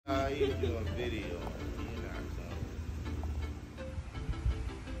you doing video?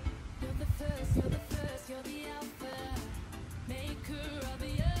 You're the first, you're the first, you're the alpha, maker of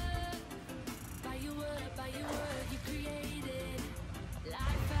the earth. By your word, you created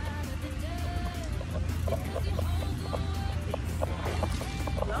life out of the dirt. Because you hold the world inside.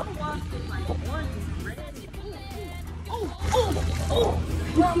 Y'all watch this like one is ready. Oh.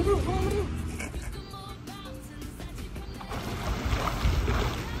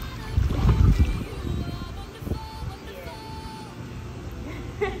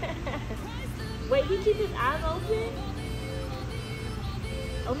 Wait, he keep his eyes open?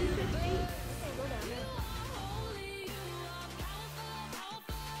 Only 6 feet? I can't go down there.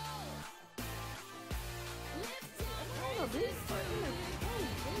 Oh, this part is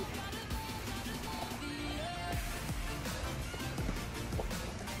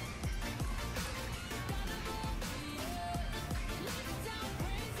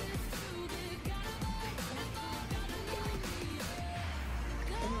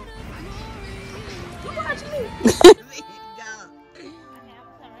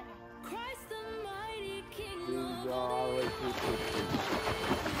Christ the mighty King. Just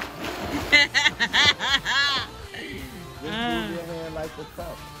move your hand like the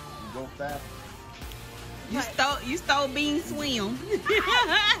cup. You go fast. You stole Bean's swim.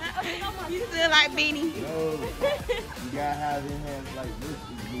 You still like Beanie? No, you gotta have your hands like this.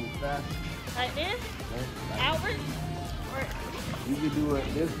 You move fast. Like this? Like, Outward? Or you can do it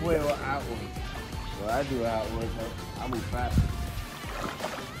this way or outward. So I do it outward. So I move fast.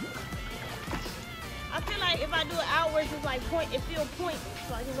 I feel like if I do it outwards, it's like point. It feels pointless.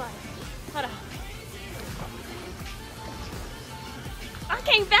 Like it's like, hold on. I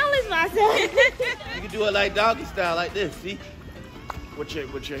can't balance myself. You can do it like doggy style, like this. See, with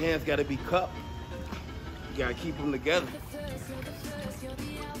your hands gotta be cupped. You gotta keep them together.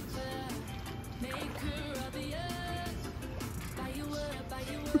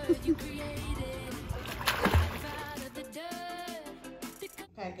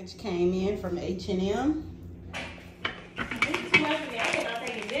 Package came in from H&M.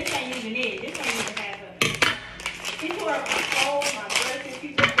 This ain't even it. This ain't even half of it. He tore up my clothes, my dresses. He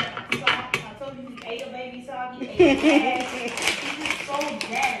took my sock. I told you he ate a baby sock. He ate a bag. He's just so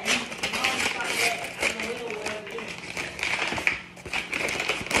bad. He's like that. I don't know what it is.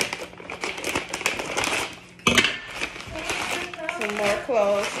 Some more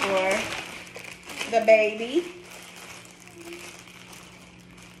clothes for the baby.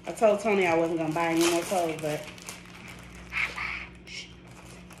 I told Tony I wasn't gonna buy any more clothes, but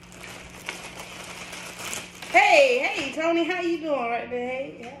hey, Tony, how you doing right there?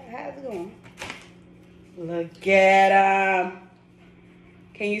 Hey, how's it going? Look at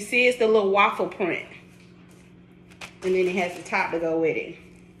can you see it's the little waffle print? And then it has the top to go with it.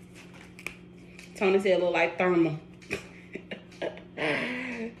 Tony said it look like thermal.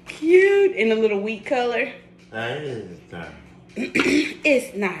 Cute, in a little wheat color. That is time.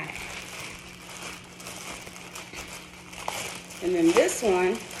 It's not. And then this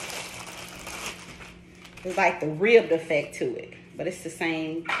one is like the ribbed effect to it, but it's the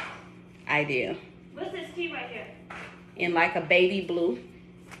same idea. What's this tea right here? In like a baby blue.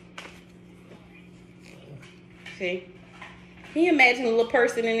 See? Can you imagine a little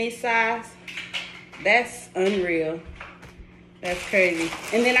person in this size? That's unreal. That's crazy.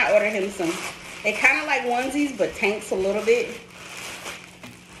 And then I ordered him some. They kind of like onesies, but tanks a little bit.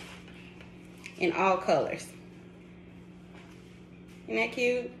 In all colors. Isn't that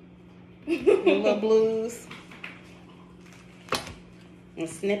cute? Little blues. And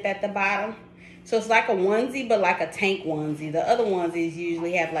snip at the bottom. So it's like a onesie, but like a tank onesie. The other onesies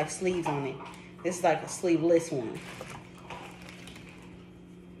usually have like sleeves on it. This is like a sleeveless one.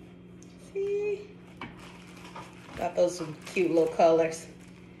 See? Got those some cute little colors.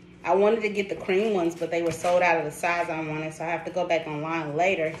 I wanted to get the cream ones, but they were sold out of the size I wanted, so I have to go back online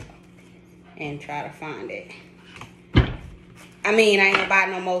later and try to find it. I mean, I ain't gonna buy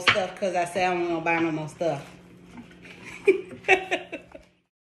no more stuff because I said I don't want to buy no more stuff.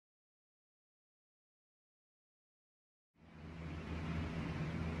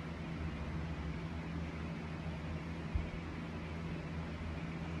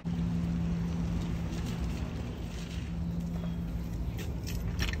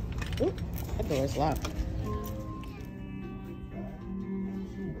 Ooh, that door is locked.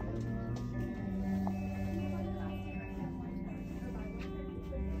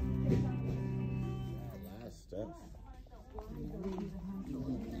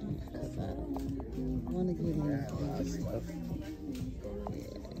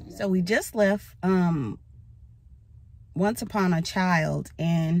 So we just left Once Upon a Child,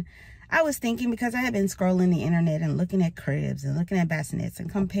 and I was thinking, because I had been scrolling the internet and looking at cribs and looking at bassinets and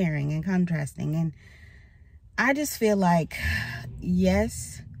comparing and contrasting, and I just feel like,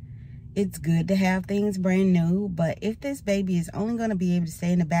 yes, it's good to have things brand new, but if this baby is only going to be able to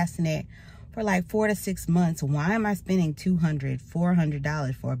stay in the bassinet for like 4 to 6 months, why am I spending $200,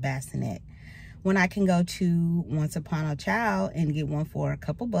 $400 for a bassinet when I can go to Once Upon a Child and get one for a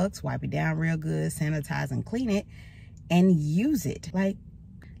couple bucks, wipe it down real good, sanitize and clean it, and use it? Like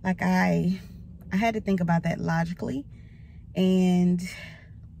I had to think about that logically. And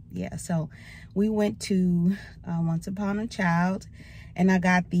yeah, so we went to Once Upon a Child, and I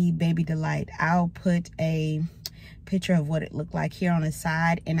got the Baby Delight. I'll put a picture of what it looked like here on the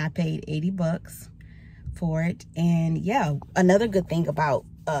side, and I paid 80 bucks for it. And yeah, another good thing about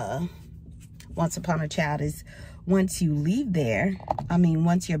Once Upon a Child is once you leave there, I mean,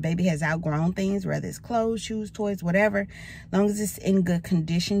 once your baby has outgrown things, whether it's clothes, shoes, toys, whatever, as long as it's in good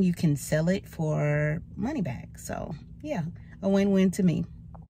condition, you can sell it for money back. So yeah, a win-win to me.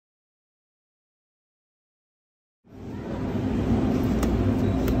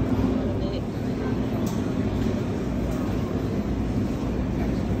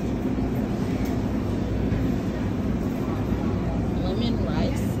 Lemon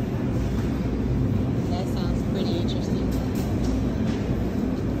rice. That sounds pretty interesting.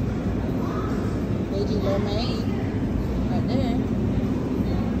 Veggie lo mein right there.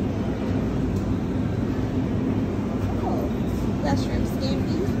 Oh, got shrimp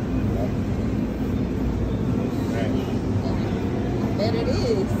scampi. I bet it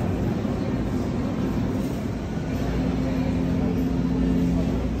is.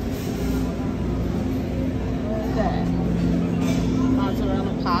 What's that?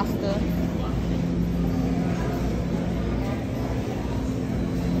 Mozzarella pasta.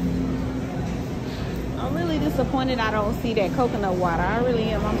 I'm really disappointed I don't see that coconut water. I really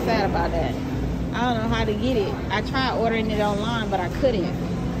am. I'm sad about that. I don't know how to get it. I tried ordering it online, but I couldn't.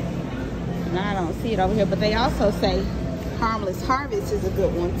 Now I don't see it over here. But they also say Harmless Harvest is a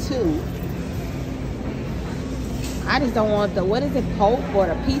good one too. I just don't want the, what is it, pulp or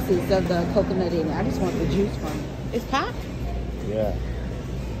the pieces of the coconut in it. I just want the juice from it. It's popped? Yeah.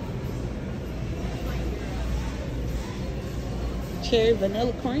 Cherry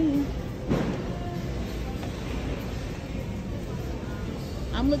vanilla cream.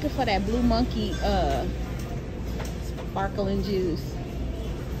 I'm looking for that Blue Monkey sparkling juice.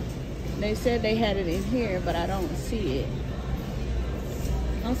 They said they had it in here, but I don't see it.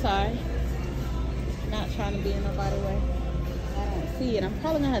 I'm sorry. Not trying to be in nobody's way. I don't see it. I'm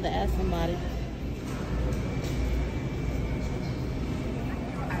probably gonna have to ask somebody.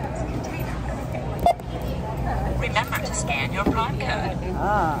 Remember to scan your Prime code.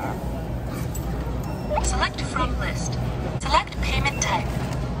 Ah. Select from list. Select payment type.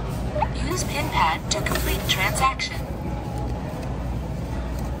 Use PIN pad to complete transaction.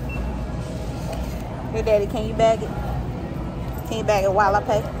 Hey, Daddy, can you bag it? Can you bag it while I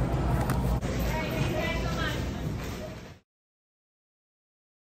pay?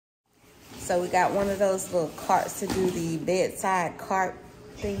 So we got one of those little carts to do the bedside cart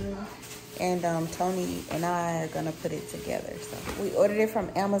thing. And Tony and I are gonna put it together. So we ordered it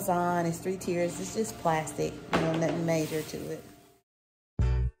from Amazon. It's 3 tiers. It's just plastic, you know, nothing major to it.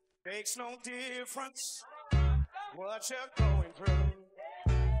 Makes no difference what you're going through.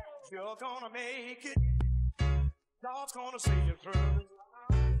 You're gonna make it. God's gonna see you through.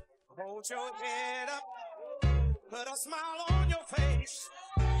 Hold your head up. Put a smile on your face.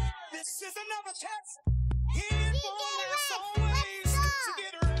 This is another test. It won't last always. So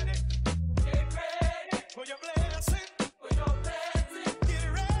get ready. Get ready for your blessing. For your blessing. Get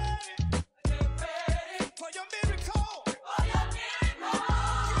ready. Get ready for your miracle. For your miracle.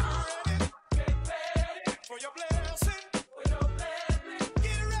 Get ready for your blessing. For your blessing.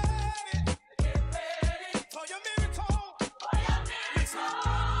 Get ready. Get ready for your miracle. For your miracle.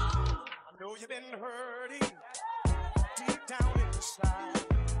 I know you've been hurting deep down inside.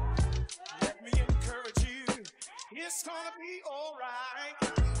 Let me encourage you. It's gonna be alright.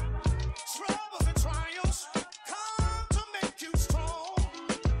 Troubles and trials come to make you strong.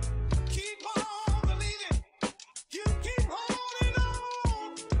 Keep on believing. You keep holding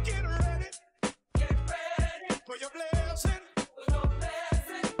on. Get ready. Get ready for your blessing. For your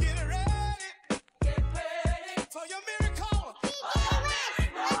blessing. Get ready. Get ready for your miracle. For your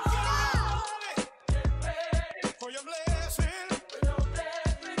miracle. Get ready for your blessing. For your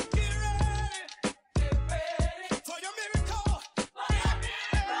blessing. Get ready. Get ready for your miracle. For your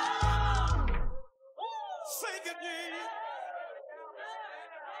miracle.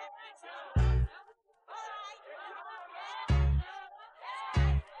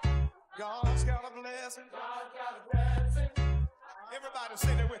 God's got a blessing. God's got a blessing. Everybody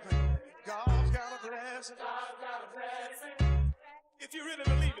sing it with me. God's got a blessing. God's got a blessing. If you really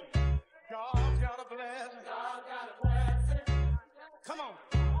believe it, God's got a blessing. God's got a blessing. Come on.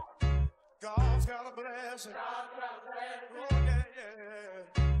 God's got a blessing. God's got a blessing. Oh, yeah,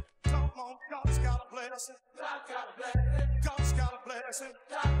 yeah. Come on, God's got a blessing. God's got a blessing. God's got a blessing.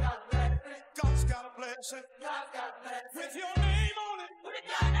 God's got a blessing. God's got a blessing. God's got a blessing. With your name on it. With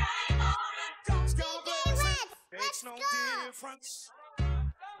your name on it. God's got a blessing. Makes no difference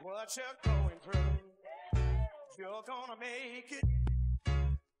what you're going through. You're gonna make it.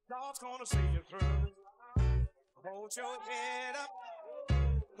 God's gonna see you through. Hold your head up.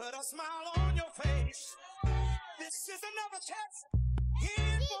 Put a smile on your face. This is another test.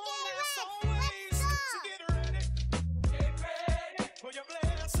 It won't last always. So get ready. Get ready for your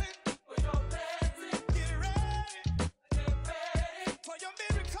blessing. For your blessing. Get ready. Get ready for your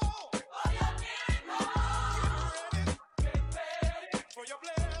miracle. For your miracle. Get ready for your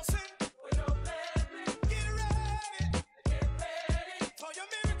blessing. For your blessing. Get ready. Get ready for your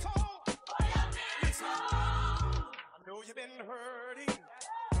miracle. For your miracle. I know you've been hurting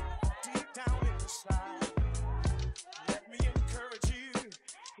deep down inside. Let me encourage you.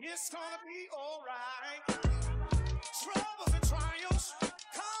 It's gonna be alright. Troubles and trials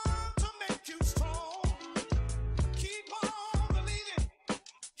come to make you strong. Keep on believing.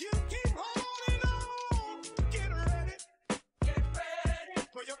 You keep holding on. Get ready. Get ready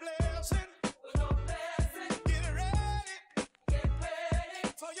for your blessing. For your blessing. Get ready. Get ready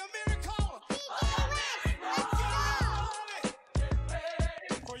for your miracle. For your miracle. Get ready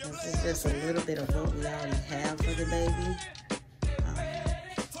for your blessing. This is just a little bit of what we already have for the baby.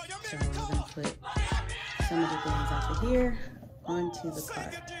 So we're going to put some of the things off of here onto the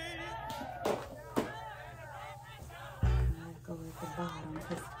cart. I'll go at the bottom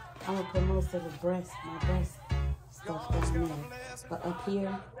because I'm going to put most of the breast, my breast stuff down there. But up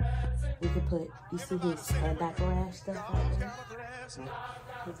here, we could put, you see his diaper rash stuff right there?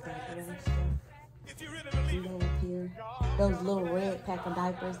 His diaper rash stuff. You go up here. Those little red pack of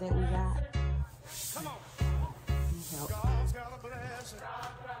diapers that we got. Help.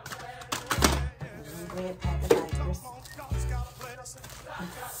 Red pack of diapers.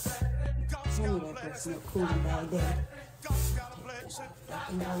 Tell me that personal cooling bag there. That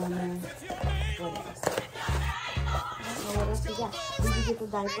can go in there. What else? I don't know what else we got. Did you get the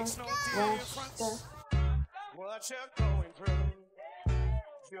diaper rash stuff? What you're going through,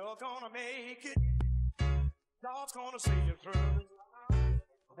 you're gonna make it. God's gonna see you through.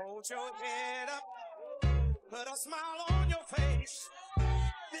 Hold your head up. Put a smile on your face.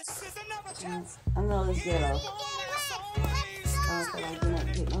 This is another chance. I know it's ghetto. I don't feel like you're not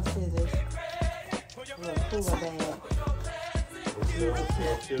getting no scissors. A little cooler bag.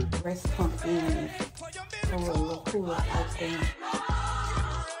 Little breast pump in. A little cooler ice thing.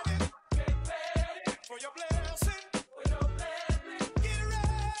 For your blessing. For your blessing. Get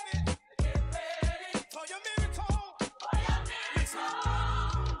ready. Get ready for your miracle. For your miracle.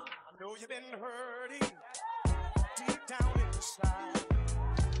 I know you've been hurting deep down inside.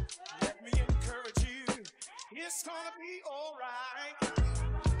 Let me encourage you. It's gonna be alright.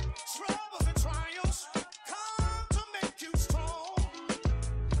 Troubles and trials come to make you strong.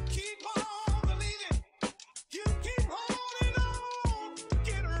 Keep on believing. You keep holding on.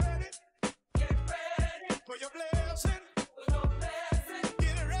 Get ready. Get ready for your blessing. For your blessing.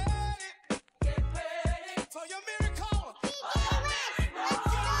 Get ready. Get ready for your miracle. For your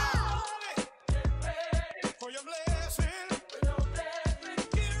miracle. Get ready for your blessing. For your blessing.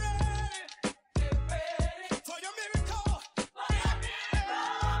 Get ready. Get ready for your miracle. For your miracle.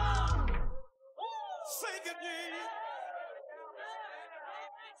 Say good news.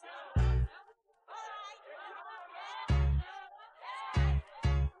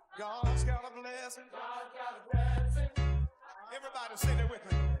 God's got a blessing. God's got a blessing. Everybody sing it with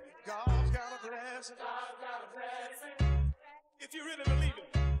me. God's got a blessing. God's got a blessing. If you really believe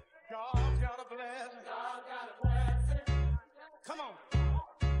it, God's got a blessing. God's got a blessing. Come on.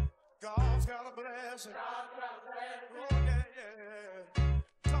 God's got a blessing. God's got a blessing. Oh, yeah,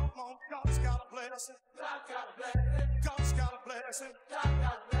 yeah. Come on. God's got a blessing. God's got a blessing. God's got a blessing. God's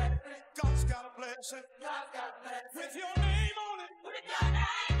got a blessing. God's got a blessing. God's got a blessing. With your name on it. With your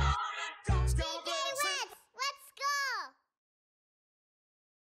name.